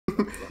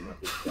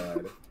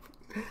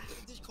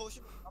Just Koshin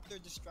up there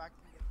distracting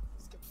me.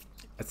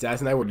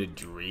 Assassin and I were the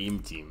dream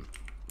team.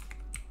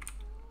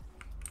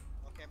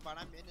 Okay, but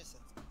I'm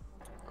innocent.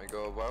 I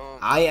go, well,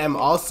 I am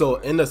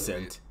also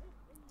innocent.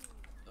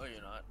 No,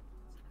 you're not.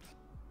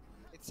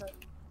 It says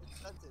it.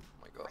 Oh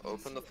my god,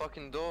 open the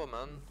fucking door,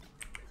 man.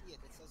 It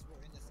says we're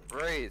innocent.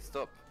 Ray,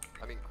 stop.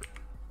 I mean,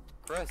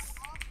 Chris.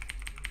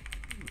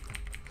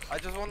 I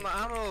just want the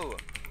ammo.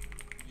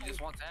 You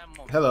just want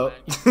ammo. Hello.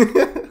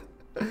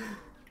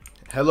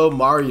 Hello,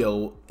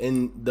 Mario.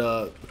 In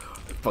the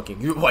fucking.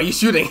 Why are you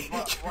shooting?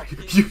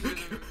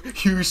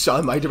 You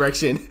shot in my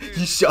direction.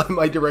 You shot in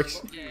my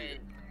direction.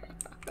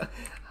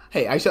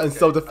 Hey, I shot in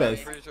self-defense.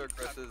 Sure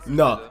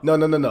No.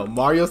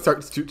 Mario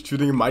starts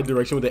shooting in my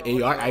direction with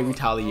the AR. I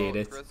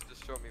retaliated. Chris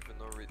just shot me for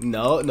no reason.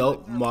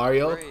 No,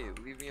 Mario. Ray,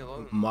 leave me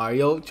alone.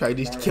 Mario tried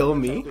to kill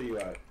me.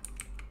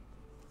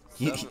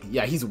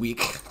 Yeah, he's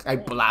weak. I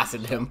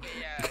blasted him.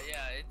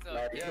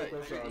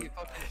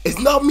 It's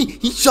not me.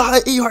 He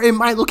shot an AR in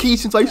my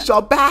location, so I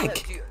shot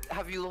back.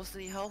 Have you lost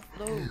any health?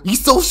 No. You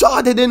so shot.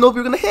 I didn't know if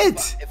you were gonna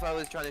hit. If I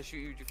was trying to shoot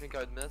you, do you think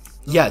I'd miss?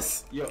 No.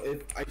 Yes. Yo,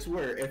 I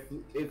swear,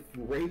 if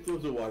Ray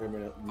throws a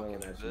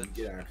watermelon at you, you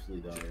can actually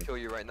die. I'll kill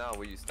you right now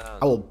where you stand.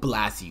 I will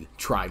blast you.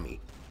 Try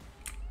me.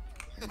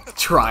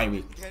 Try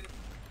me.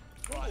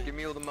 Give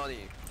me all the money.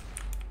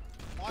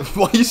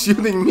 Why are you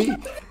shooting me?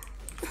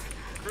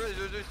 Chris,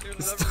 you're just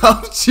shooting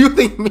Stop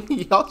shooting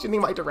me. Y'all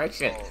shooting my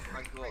direction. Oh,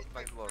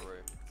 thanks a lot, Ray.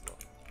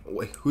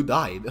 Wait, who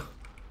died?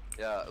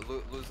 Yeah,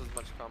 lose as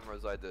much karma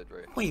as I did,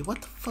 Ray. Wait,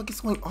 what the fuck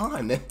is going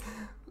on? Ray's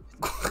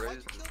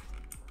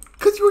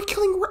Cause you were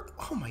killing.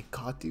 Oh my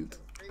god, dude.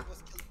 Ray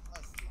was killing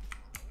us.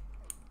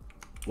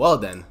 Well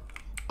then, Look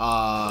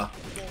at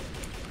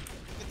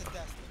the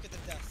desk. Look at the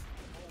desk.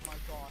 Oh my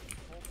god.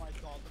 Oh my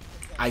god.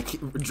 Look at the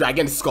desk.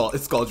 Dragon skull.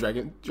 It's skull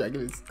dragon.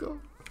 Dragon is skull.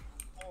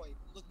 Boy,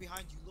 look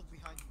behind you. Look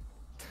behind you.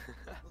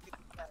 Look at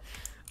the desk.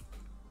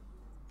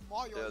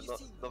 Mario, yeah, you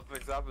see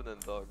nothing's happening,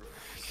 dog.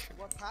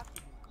 what's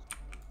happening?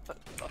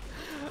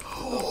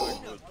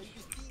 Oh, Are you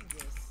seeing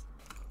this?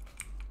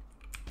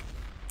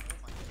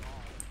 Oh my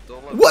god.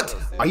 don't let What?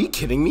 me Are you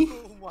kidding me?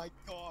 Oh my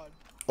god.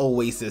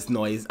 Oasis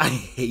noise. I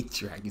hate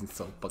dragons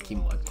so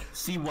fucking much.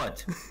 See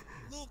what?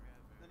 Look.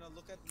 No,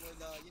 look at where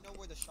the, you know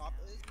where the shop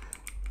is?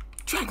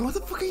 Dragon, what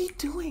the fuck are you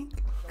doing?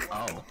 The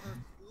one with Oh.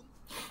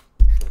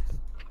 the perfume?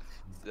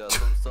 Yeah,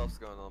 some stuff's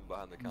going on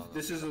behind the counter.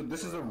 This is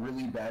a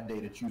really bad day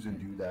to choose and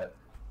do that.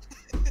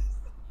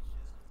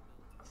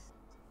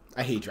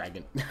 I hate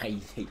dragon.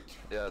 I hate.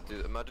 Yeah,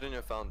 dude, imagine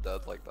you're found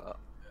dead like that.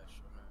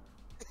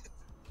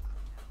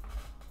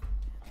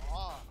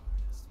 Ah,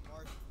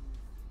 smart.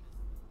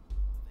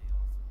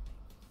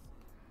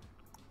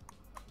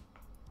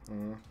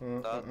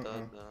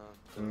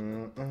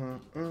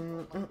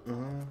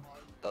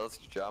 That's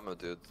Jammer,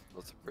 dude.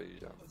 That's a pretty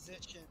jam.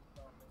 Position.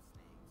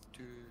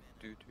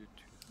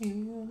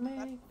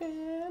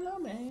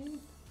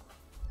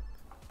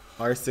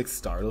 R6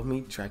 startled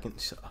me. Dragon,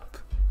 shut up.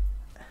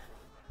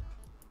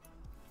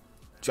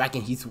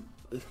 Dragon, he's.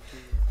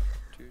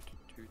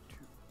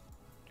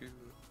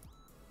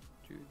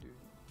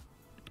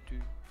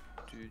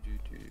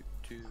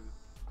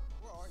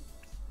 Where are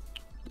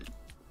you?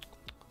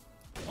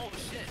 Oh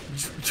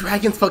shit.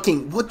 Dragon's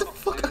fucking. What the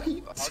fuck are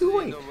you How do you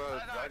doing? know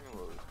where Dragon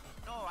was?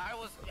 No,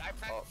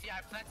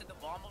 I planted the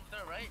bomb over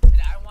there, right? And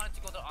I wanted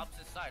to go to the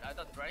opposite side. I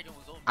thought Dragon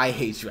was over. I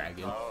hate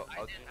dragon. How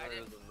do you know he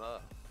was in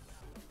that?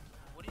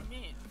 What do you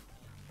mean?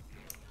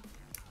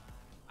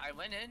 I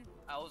went in.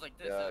 I was like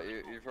this. Yeah, and I was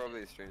like, you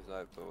probably stream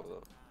sniped or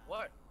whatever.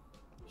 what?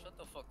 Shut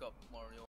the fuck up, Mario.